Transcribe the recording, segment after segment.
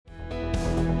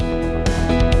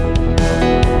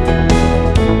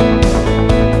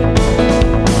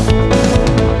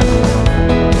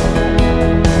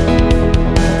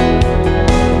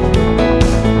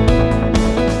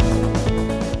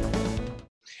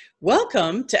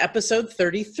Welcome to episode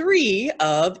 33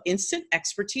 of Instant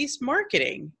Expertise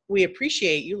Marketing. We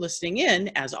appreciate you listening in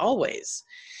as always.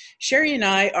 Sherry and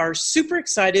I are super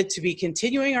excited to be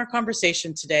continuing our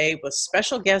conversation today with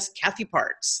special guest Kathy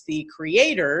Parks, the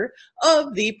creator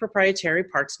of the proprietary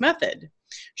Parks Method.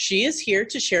 She is here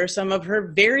to share some of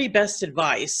her very best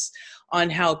advice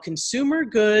on how consumer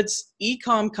goods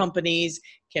e-com companies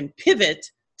can pivot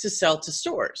to sell to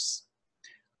stores.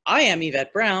 I am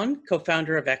Yvette Brown,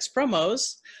 co-founder of X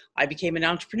Promos. I became an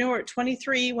entrepreneur at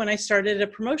 23 when I started a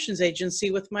promotions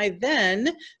agency with my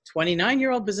then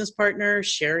 29-year-old business partner,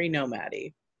 Sherry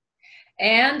Nomadi.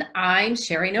 And I'm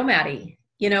Sherry Nomadi.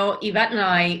 You know, Yvette and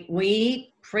I,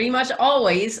 we pretty much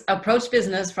always approach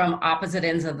business from opposite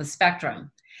ends of the spectrum.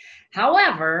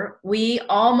 However, we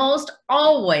almost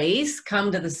always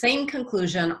come to the same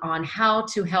conclusion on how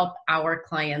to help our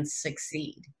clients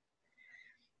succeed.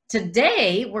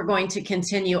 Today, we're going to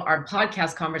continue our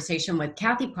podcast conversation with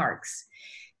Kathy Parks.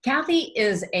 Kathy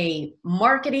is a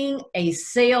marketing, a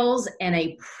sales, and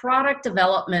a product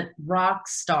development rock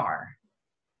star.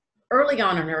 Early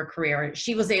on in her career,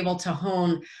 she was able to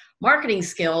hone marketing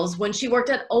skills when she worked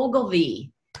at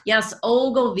Ogilvy. Yes,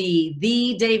 Ogilvy,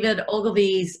 the David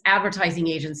Ogilvy's advertising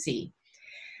agency.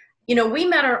 You know, we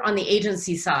met her on the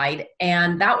agency side,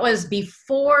 and that was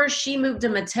before she moved to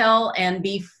Mattel and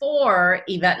before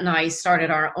Yvette and I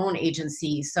started our own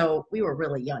agency. So we were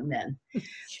really young then.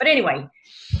 But anyway,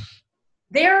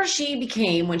 there she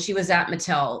became, when she was at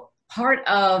Mattel, part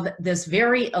of this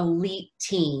very elite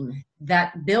team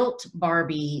that built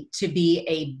Barbie to be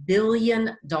a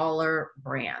billion-dollar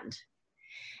brand.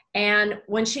 And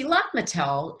when she left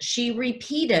Mattel, she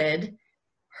repeated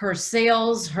her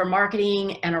sales, her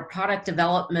marketing, and her product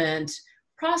development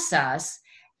process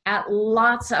at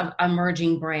lots of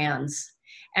emerging brands.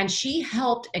 And she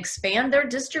helped expand their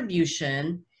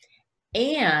distribution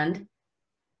and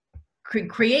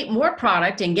create more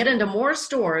product and get into more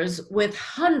stores with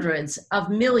hundreds of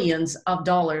millions of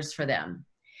dollars for them.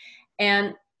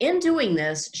 And in doing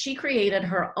this, she created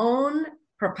her own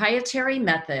proprietary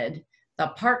method, the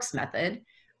Parks Method,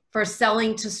 for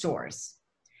selling to stores.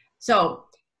 So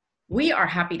we are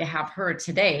happy to have her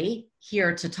today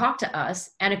here to talk to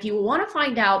us. And if you want to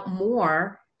find out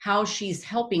more how she's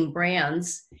helping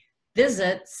brands,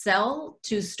 visit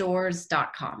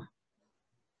selltostores.com.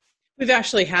 We've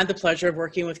actually had the pleasure of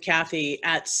working with Kathy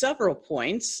at several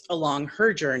points along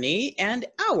her journey and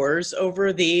ours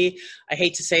over the, I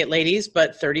hate to say it, ladies,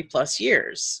 but 30 plus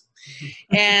years.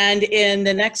 And in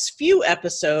the next few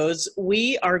episodes,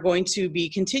 we are going to be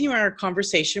continuing our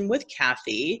conversation with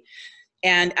Kathy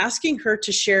and asking her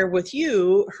to share with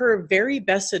you her very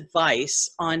best advice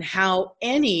on how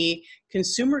any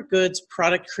consumer goods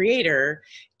product creator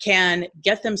can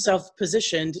get themselves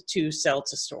positioned to sell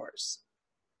to stores.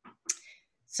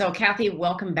 So Kathy,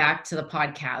 welcome back to the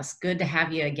podcast. Good to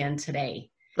have you again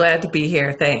today. Glad to be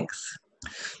here. Thanks.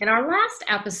 In our last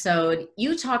episode,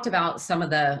 you talked about some of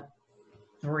the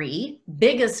 3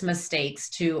 biggest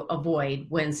mistakes to avoid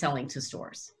when selling to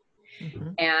stores.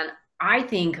 Mm-hmm. And I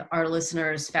think our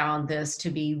listeners found this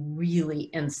to be really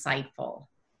insightful.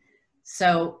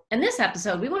 So in this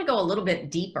episode, we want to go a little bit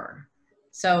deeper.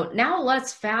 So now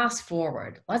let's fast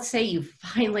forward. Let's say you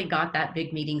finally got that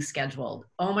big meeting scheduled.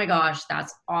 Oh my gosh,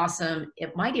 that's awesome.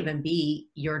 It might even be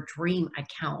your dream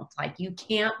account. Like you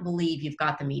can't believe you've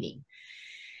got the meeting.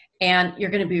 And you're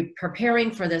going to be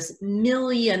preparing for this $1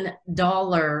 million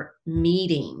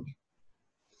meeting.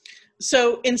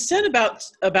 So instead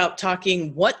about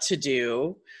talking what to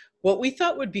do, what we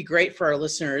thought would be great for our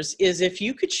listeners is if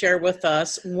you could share with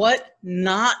us what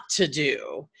not to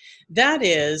do. That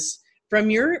is, from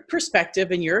your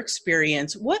perspective and your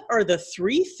experience, what are the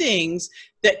 3 things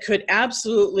that could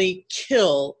absolutely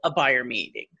kill a buyer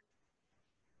meeting?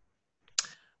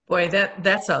 Boy,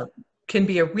 that's can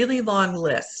be a really long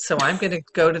list. So I'm going to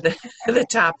go to the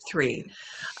top 3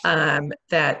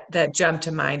 that jump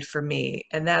to mind for me.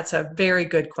 And that's a very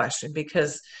good question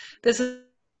because this is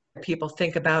what people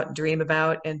think about, dream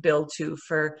about, and build to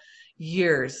for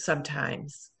years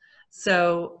sometimes.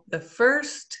 So the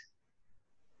first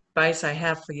advice I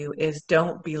have for you is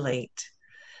don't be late.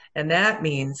 And that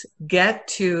means get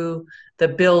to the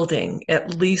building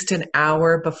at least an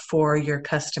hour before your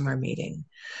customer meeting.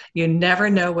 You never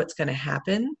know what's going to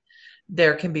happen.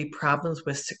 There can be problems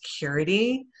with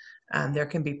security. There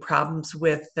can be problems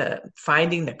with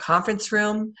finding the conference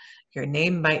room. Your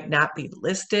name might not be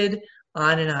listed,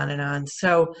 on and on and on.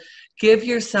 So give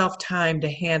yourself time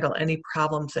to handle any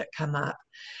problems that come up.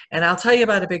 And I'll tell you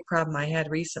about a big problem I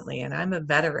had recently, and I'm a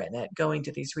veteran at going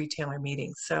to these retailer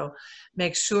meetings. So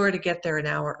make sure to get there an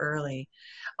hour early.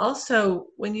 also,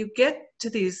 when you get to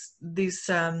these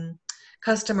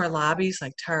customer lobbies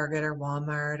like Target or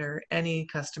Walmart or any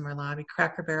customer lobby,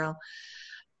 Cracker Barrel,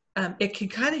 it can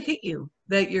kind of hit you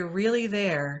that you're really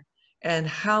there and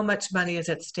how much money is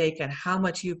at stake and how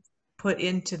much you put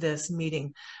into this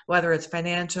meeting, whether it's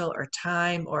financial or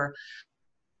time or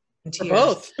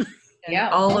both. Yeah.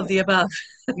 all of the above.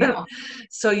 Yeah.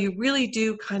 So you really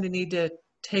do kind of need to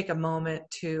take a moment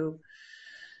to,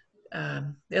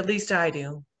 at least I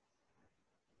do,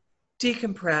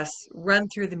 decompress, run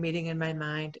through the meeting in my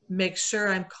mind, make sure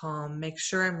I'm calm, make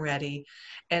sure I'm ready,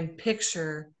 and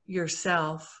picture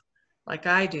yourself, like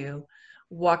I do,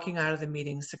 walking out of the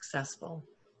meeting successful.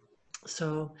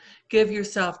 So give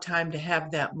yourself time to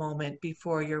have that moment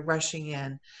before you're rushing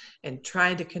in and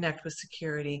trying to connect with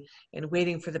security and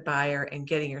waiting for the buyer and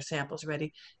getting your samples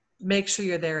ready. Make sure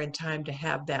you're there in time to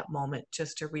have that moment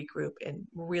just to regroup and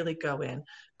really go in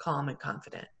calm and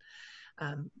confident.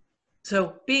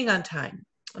 So being on time,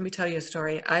 let me tell you a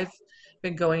story. I've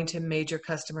been going to major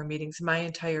customer meetings my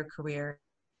entire career.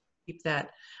 Keep that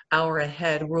hour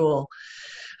ahead rule.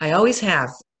 I always have.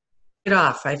 It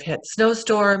off. I've had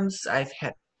snowstorms, I've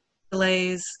had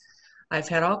delays, I've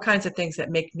had all kinds of things that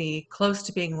make me close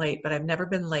to being late, but I've never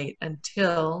been late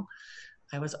until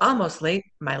I was almost late,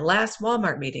 my last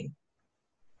Walmart meeting.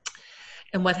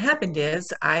 And what happened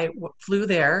is I flew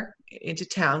there into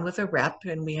town with a rep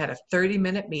and we had a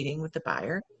 30-minute meeting with the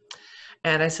buyer.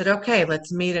 And I said, okay,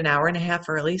 let's meet an hour and a half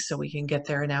early so we can get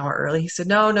there an hour early. He said,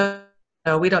 no,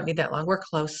 we don't need that long. We're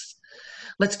close.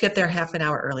 Let's get there half an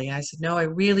hour early. I said, no, I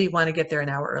really want to get there an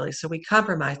hour early. So we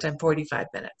compromised on 45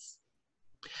 minutes.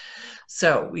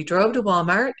 So we drove to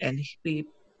Walmart and we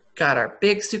got our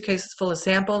big suitcases full of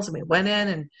samples and we went in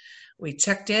and we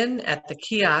checked in at the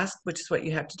kiosk, which is what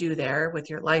you have to do there with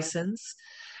your license.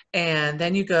 And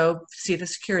then you go see the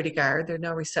security guard. There are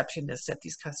no receptionists at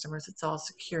these customers. It's all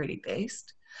security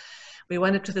based. We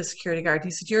went up to the security guard. He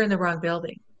said, you're in the wrong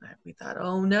building. We thought,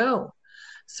 oh no.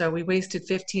 So we wasted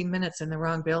 15 minutes in the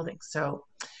wrong building. So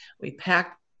we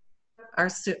packed our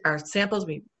samples,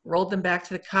 we rolled them back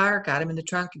to the car, got them in the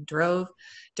trunk and drove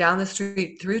down the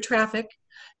street through traffic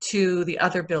to the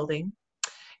other building.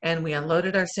 And we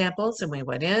unloaded our samples and we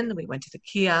went in, we went to the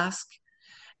kiosk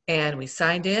and we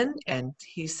signed in. And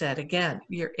he said, again,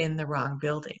 you're in the wrong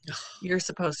building. You're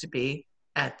supposed to be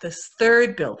at this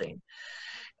third building.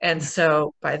 And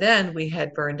so by then we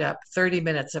had burned up 30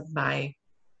 minutes of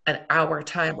an hour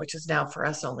time, which is now for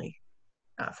us only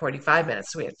 45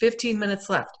 minutes. So we had 15 minutes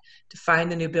left to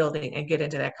find the new building and get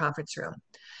into that conference room.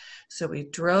 So we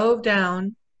drove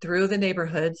down through the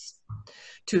neighborhoods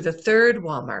to the third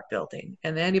Walmart building.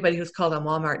 And anybody who's called on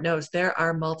Walmart knows there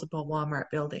are multiple Walmart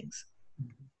buildings.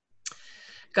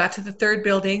 Got to the third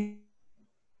building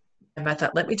and I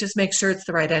thought, let me just make sure it's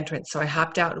the right entrance. So I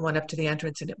hopped out and went up to the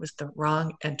entrance and it was the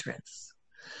wrong entrance.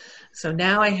 So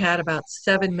now I had about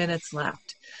 7 minutes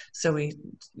left. So we,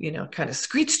 kind of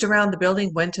screeched around the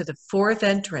building, went to the fourth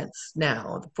entrance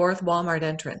now, the fourth Walmart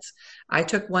entrance. I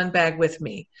took one bag with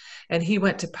me and he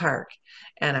went to park.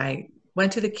 And I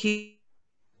went to the key,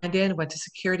 went to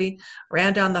security,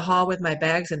 ran down the hall with my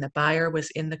bags and the buyer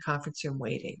was in the conference room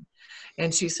waiting.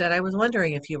 And she said, I was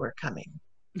wondering if you were coming.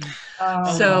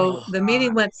 So the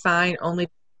meeting went fine, only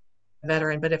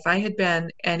veteran, but if I had been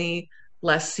any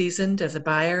less seasoned as a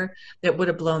buyer, that would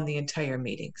have blown the entire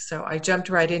meeting. So I jumped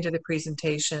right into the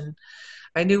presentation.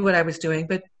 I knew what I was doing,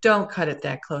 but don't cut it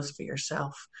that close for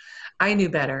yourself. I knew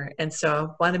better, and so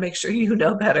I want to make sure you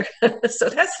know better. So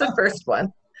that's the first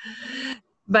one.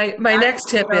 My next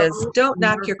tip is don't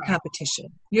knock your competition.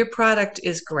 Your product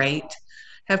is great.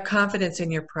 Have confidence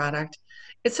in your product.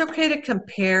 It's okay to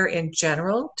compare in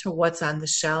general to what's on the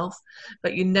shelf,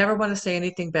 but you never want to say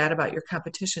anything bad about your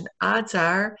competition. Odds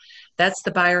are that's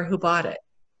the buyer who bought it.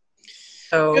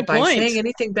 So Good by point. saying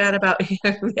anything bad about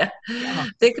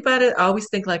think about it, always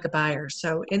think like a buyer.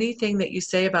 So anything that you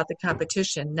say about the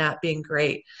competition not being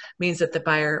great means that the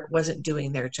buyer wasn't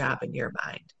doing their job in your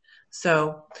mind.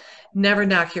 So never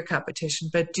knock your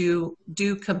competition, but do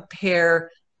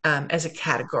compare as a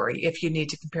category if you need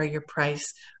to compare your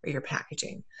price or your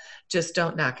packaging. Just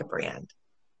don't knock a brand.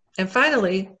 And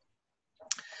finally,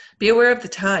 be aware of the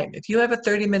time. If you have a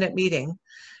 30-minute meeting,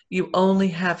 you only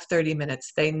have 30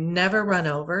 minutes. They never run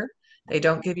over. They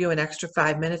don't give you an extra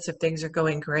 5 minutes if things are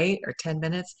going great, or 10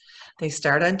 minutes. They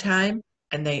start on time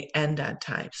and they end on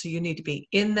time. So you need to be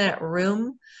in that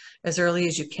room as early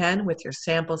as you can with your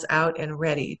samples out and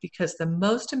ready, because the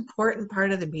most important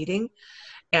part of the meeting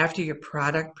after your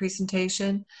product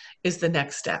presentation is the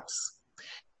next steps.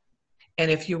 And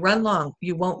if you run long,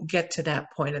 you won't get to that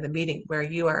point of the meeting where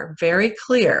you are very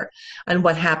clear on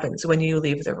what happens when you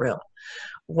leave the room.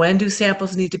 When do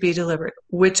samples need to be delivered?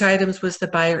 Which items was the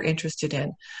buyer interested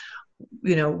in?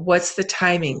 What's the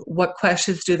timing? What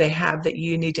questions do they have that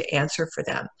you need to answer for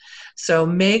them? So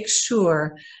make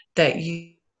sure that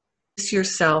you use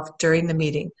yourself during the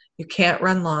meeting. You can't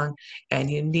run long,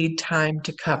 and you need time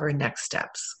to cover next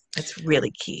steps. That's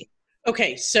really key.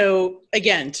 Okay, so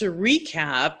again, to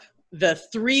recap, the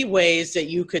 3 ways that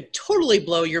you could totally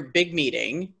blow your big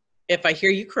meeting, if I hear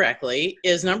you correctly,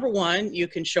 is number 1, you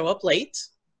can show up late.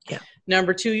 Yeah.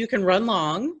 Number 2, you can run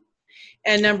long.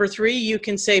 And number 3, you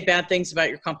can say bad things about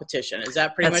your competition. Is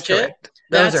that pretty much correct. it?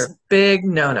 Those are big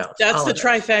no-nos. That's the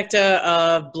trifecta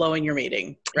of blowing your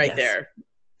meeting right there.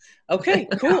 Okay,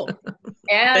 cool.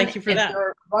 And thank you for that. If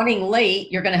you're running late,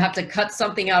 you're going to have to cut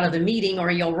something out of the meeting,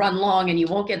 or you'll run long and you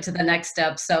won't get to the next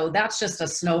step. So that's just a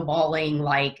snowballing,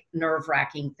 like,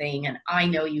 nerve-wracking thing. And I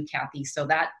know you, Kathy. So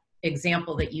that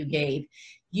example that you gave,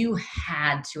 you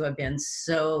had to have been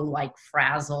so, like,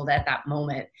 frazzled at that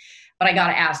moment. But I got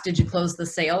to ask, did you close the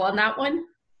sale on that one?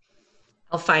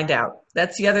 I'll find out.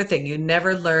 That's the other thing. You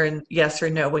never learn yes or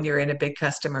no when you're in a big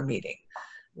customer meeting.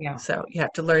 Yeah. So you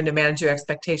have to learn to manage your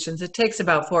expectations. It takes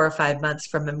about 4 or 5 months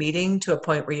from a meeting to a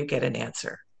point where you get an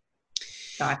answer.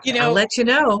 Gotcha. I'll let you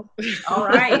know. All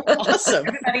right. Awesome.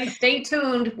 Everybody stay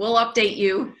tuned. We'll update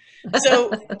you.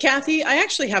 So, Kathy, I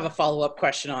actually have a follow-up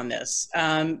question on this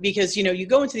because, you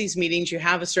go into these meetings, you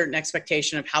have a certain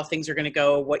expectation of how things are going to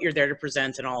go, what you're there to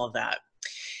present, and all of that.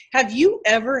 Have you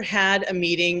ever had a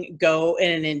meeting go in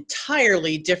an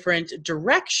entirely different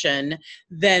direction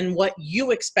than what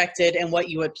you expected and what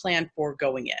you had planned for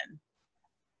going in?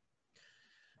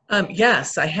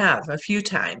 Yes, I have a few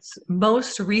times.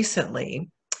 Most recently,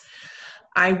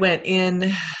 I went in,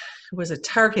 it was a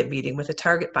target meeting with a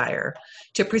target buyer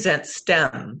to present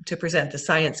STEM, to present the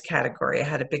science category. I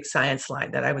had a big science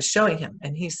line that I was showing him.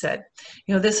 And he said,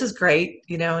 this is great,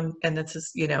 and this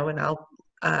is, and I'll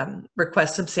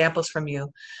request some samples from you.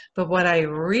 But what I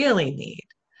really need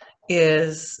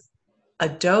is a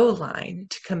dough line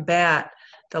to combat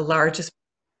the largest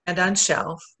brand on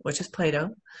shelf, which is Play-Doh.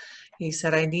 He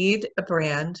said, I need a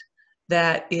brand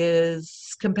that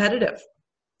is competitive.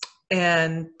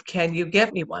 And can you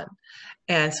get me one?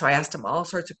 And so I asked him all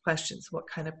sorts of questions. What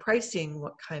kind of pricing?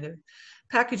 What kind of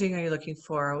packaging are you looking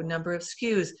for? A number of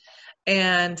SKUs.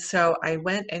 And so I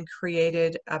went and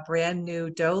created a brand new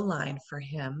dough line for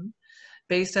him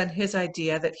based on his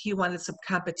idea that he wanted some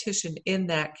competition in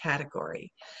that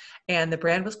category. And the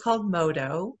brand was called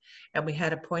Modo, and we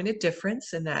had a point of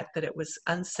difference in that it was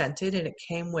unscented, and it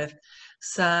came with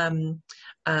some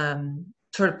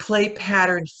sort of play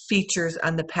pattern features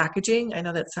on the packaging. I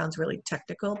know that sounds really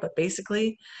technical, but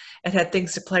basically it had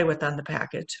things to play with on the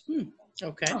package.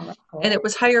 Okay. Oh, cool. And it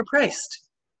was higher priced.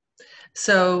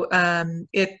 So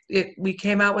we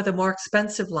came out with a more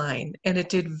expensive line, and it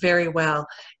did very well,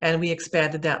 and we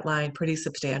expanded that line pretty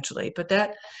substantially. But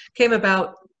that came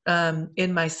about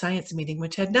in my science meeting,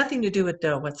 which had nothing to do with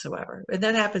dough whatsoever. And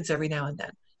that happens every now and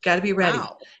then. Got to be ready.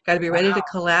 Wow. Got to be ready to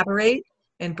collaborate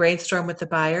and brainstorm with the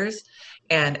buyers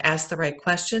and ask the right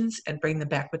questions and bring them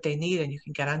back what they need, and you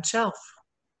can get on shelf.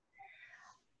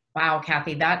 Wow,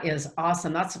 Kathy, that is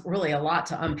awesome. That's really a lot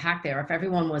to unpack there if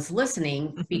everyone was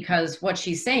listening, because what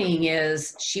she's saying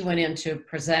is she went in to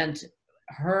present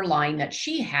her line that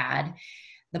she had.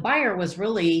 The buyer was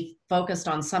really focused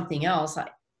on something else.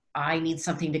 I need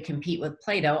something to compete with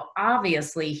Play-Doh.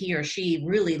 Obviously, he or she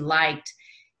really liked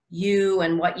you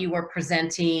and what you were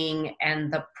presenting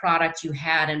and the product you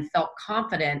had and felt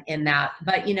confident in that.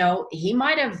 But, he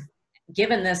might have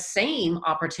given this same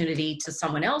opportunity to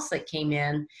someone else that came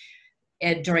in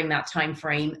during that time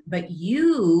frame. But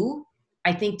you,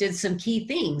 I think, did some key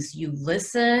things. You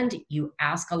listened, you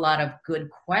asked a lot of good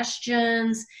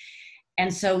questions.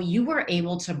 And so you were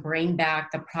able to bring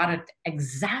back the product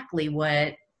exactly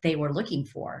what they were looking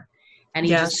for. And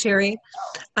Sherry,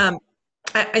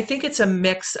 I think it's a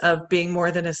mix of being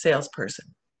more than a salesperson.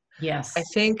 Yes. I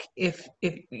think if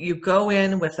you go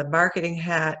in with a marketing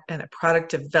hat and a product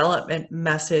development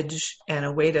message and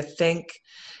a way to think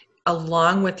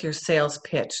along with your sales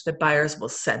pitch, the buyers will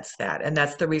sense that. And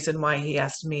that's the reason why he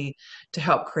asked me to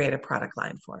help create a product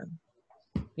line for him.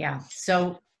 Yeah.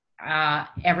 So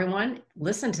everyone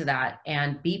listen to that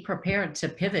and be prepared to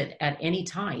pivot at any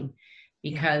time.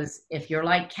 Because if you're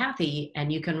like Kathy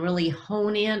and you can really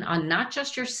hone in on not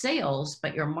just your sales,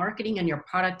 but your marketing and your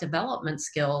product development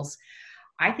skills,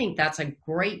 I think that's a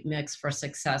great mix for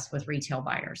success with retail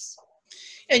buyers.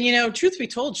 And, truth be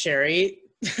told, Sherry,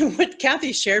 what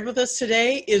Kathy shared with us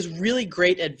today is really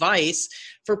great advice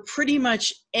for pretty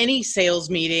much any sales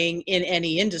meeting in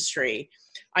any industry.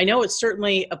 I know it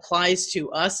certainly applies to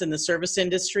us in the service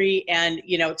industry. And,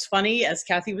 it's funny, as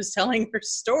Kathy was telling her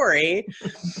story,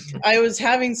 I was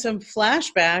having some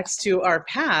flashbacks to our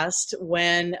past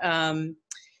when,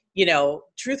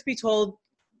 truth be told,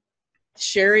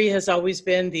 Sherry has always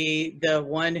been the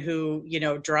one who,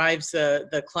 drives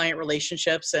the client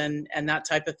relationships and that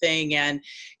type of thing. And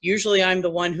usually I'm the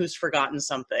one who's forgotten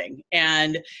something.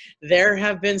 And there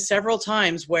have been several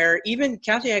times where even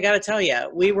Kathy, I got to tell you,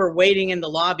 we were waiting in the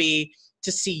lobby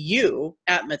to see you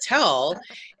at Mattel,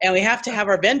 and we have to have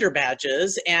our vendor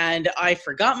badges, and I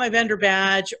forgot my vendor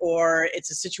badge, or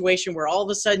it's a situation where all of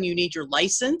a sudden you need your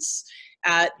license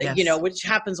at, Yes. which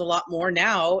happens a lot more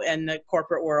now in the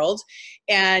corporate world.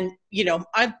 And,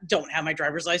 I don't have my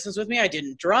driver's license with me. I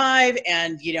didn't drive.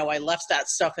 And, I left that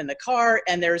stuff in the car.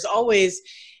 And there's always,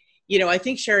 I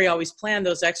think Sherry always planned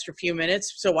those extra few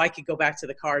minutes so I could go back to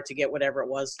the car to get whatever it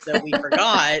was that we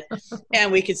forgot,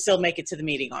 and we could still make it to the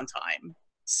meeting on time.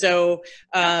 So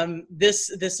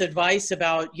this advice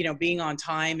about, being on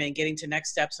time and getting to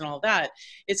next steps and all that,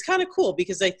 it's kind of cool,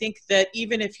 because I think that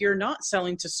even if you're not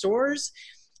selling to stores,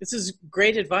 this is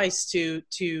great advice to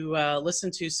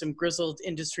listen to some grizzled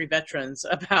industry veterans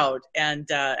about, and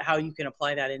how you can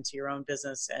apply that into your own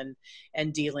business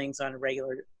and dealings on a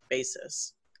regular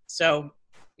basis. So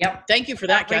Yep. thank you for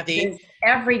that, Kathy.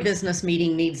 Every business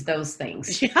meeting needs those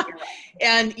things. Yeah.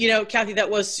 And, Kathy, that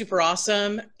was super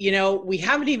awesome. We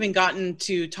haven't even gotten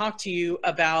to talk to you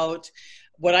about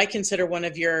what I consider one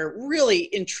of your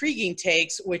really intriguing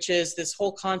takes, which is this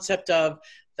whole concept of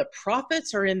the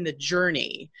profits are in the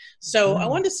journey. So I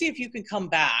wanted to see if you can come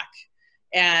back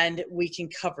and we can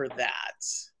cover that.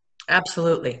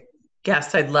 Absolutely.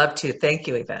 Yes, I'd love to. Thank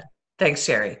you, Yvette. Thanks,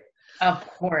 Sherry. Of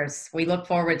course. We look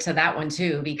forward to that one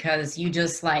too, because you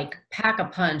just pack a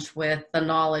punch with the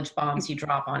knowledge bombs you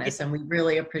drop on us, and we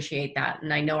really appreciate that.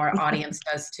 And I know our audience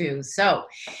does too. So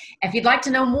if you'd like to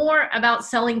know more about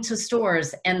selling to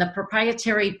stores and the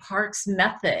proprietary Parks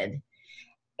method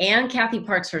and Kathy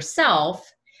Parks herself,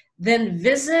 then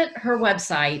visit her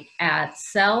website at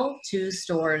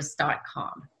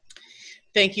selltostores.com.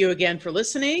 Thank you again for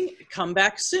listening. Come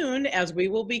back soon, as we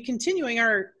will be continuing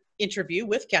our interview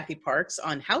with Kathy Parks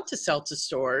on how to sell to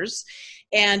stores.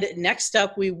 And next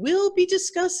up, we will be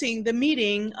discussing the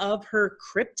meaning of her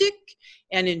cryptic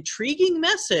and intriguing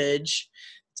message.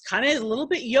 It's kind of a little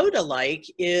bit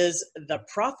Yoda-like, is the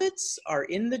profits are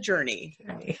in the journey.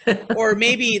 Or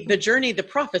maybe the journey the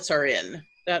profits are in.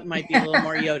 That might be a little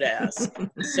more Yoda-esque.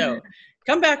 So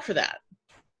come back for that.